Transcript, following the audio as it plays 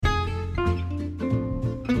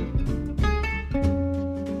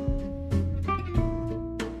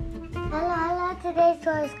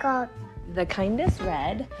was called? The Kindest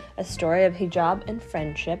read A Story of Hijab and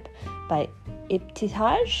Friendship by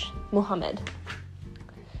Ibtihaj Muhammad.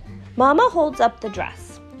 Mama holds up the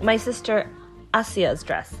dress. My sister Asia's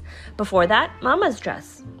dress. Before that, Mama's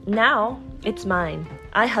dress. Now, it's mine.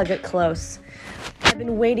 I hug it close. I've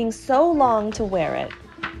been waiting so long to wear it.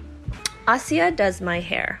 Asia does my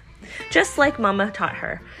hair, just like Mama taught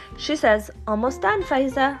her. She says, "Almost done,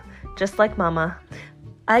 Faiza," just like Mama.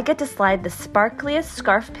 I get to slide the sparkliest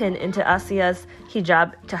scarf pin into Asia's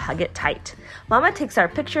hijab to hug it tight. Mama takes our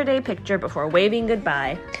picture day picture before waving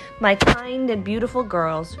goodbye. My kind and beautiful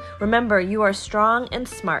girls, remember you are strong and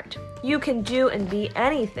smart. You can do and be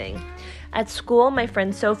anything. At school, my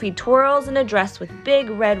friend Sophie twirls in a dress with big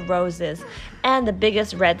red roses and the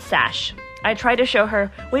biggest red sash. I try to show her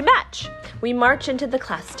we match. We march into the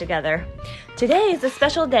class together. Today is a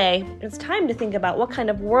special day. It's time to think about what kind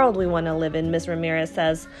of world we want to live in, Ms. Ramirez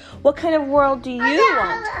says. What kind of world do you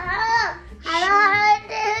want? I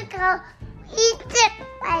want to go eat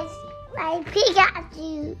my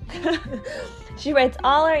Pikachu. She writes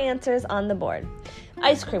all our answers on the board.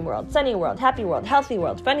 Ice cream world, sunny world, happy world, healthy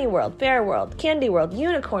world, funny world, fair world, candy world,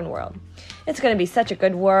 unicorn world. It's going to be such a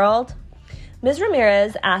good world. Ms.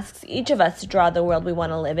 Ramirez asks each of us to draw the world we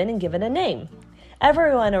want to live in and give it a name.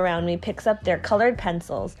 Everyone around me picks up their colored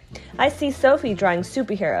pencils. I see Sophie drawing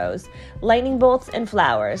superheroes, lightning bolts, and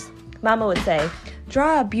flowers. Mama would say,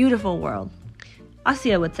 "Draw a beautiful world."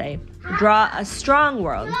 Asia would say, "Draw a strong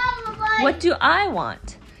world." What do I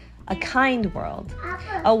want? A kind world.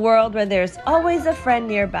 A world where there's always a friend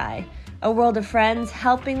nearby. A world of friends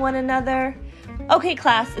helping one another. Okay,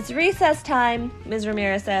 class, it's recess time, Ms.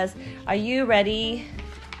 Ramirez says. Are you ready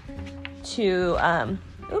to,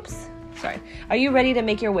 Are you ready to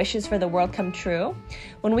make your wishes for the world come true?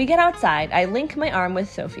 When we get outside, I link my arm with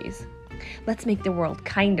Sophie's. Let's make the world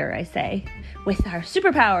kinder, I say. With our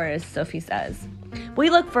superpowers, Sophie says. We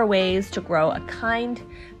look for ways to grow a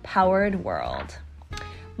kind-powered world.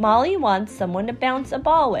 Molly wants someone to bounce a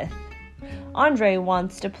ball with. Andre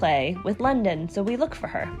wants to play with London, so we look for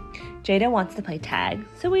her. Jada wants to play tag,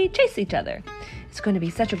 so we chase each other. It's going to be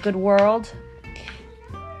such a good world.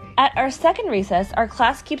 At our second recess, our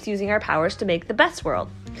class keeps using our powers to make the best world.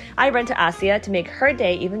 I run to Asia to make her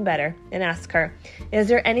day even better and ask her, "Is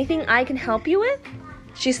there anything I can help you with?"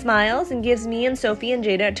 She smiles and gives me and Sophie and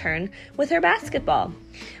Jada a turn with her basketball.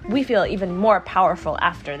 We feel even more powerful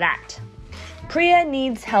after that. Priya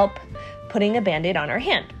needs help putting a Band-Aid on her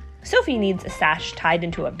hand. Sophie needs a sash tied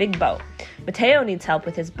into a big bow. Mateo needs help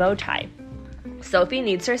with his bow tie. Sophie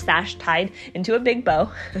needs her sash tied into a big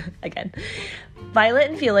bow. Again. Violet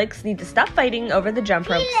and Felix need to stop fighting over the jump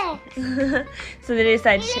ropes. So they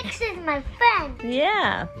decide Felix is my friend.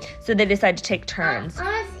 Yeah. So they decide to take turns. I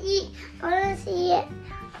want to see it.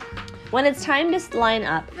 When it's time to line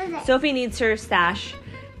up, Sophie needs her sash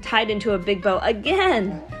tied into a big bow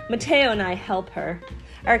again. Mateo and I help her.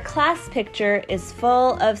 Our class picture is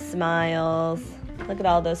full of smiles. Look at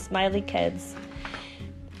all those smiley kids.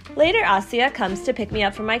 Later, Asia comes to pick me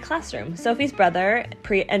up from my classroom. Sophie's brother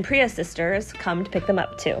and Priya's sisters come to pick them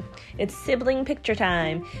up too. It's sibling picture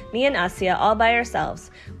time. Me and Asia all by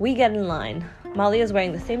ourselves. We get in line. Molly is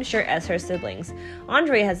wearing the same shirt as her siblings.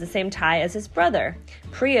 Andre has the same tie as his brother.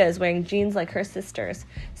 Priya is wearing jeans like her sisters.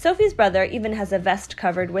 Sophie's brother even has a vest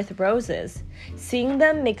covered with roses. Seeing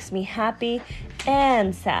them makes me happy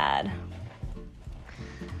and sad.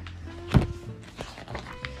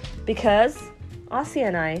 Because Asia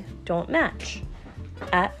and I don't match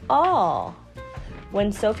at all.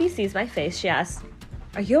 When Sophie sees my face, she asks,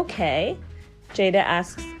 "Are you okay?" Jada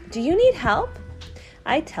asks, "Do you need help?"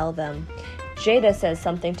 I tell them. Jada says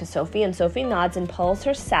something to Sophie, and Sophie nods and pulls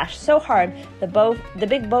her sash so hard the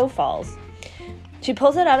big bow falls. She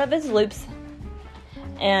pulls it out of its loops,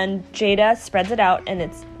 and Jada spreads it out, and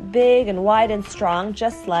it's big and wide and strong,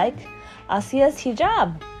 just like Asia's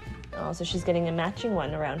hijab. Oh, so she's getting a matching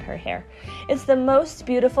one around her hair. It's the most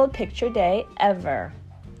beautiful picture day ever,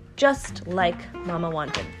 just like Mama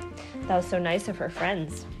wanted. That was so nice of her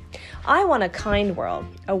friends. I want a kind world,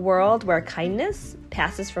 a world where kindness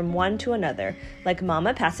passes from one to another, like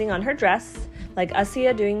Mama passing on her dress, like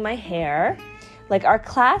Asia doing my hair, like our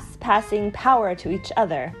class passing power to each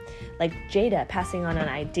other, like Jada passing on an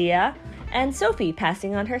idea, and Sophie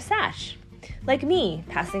passing on her sash, like me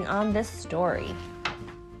passing on this story.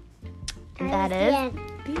 And that is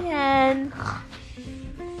the end.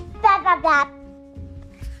 Bye bye bye.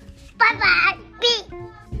 Bye bye.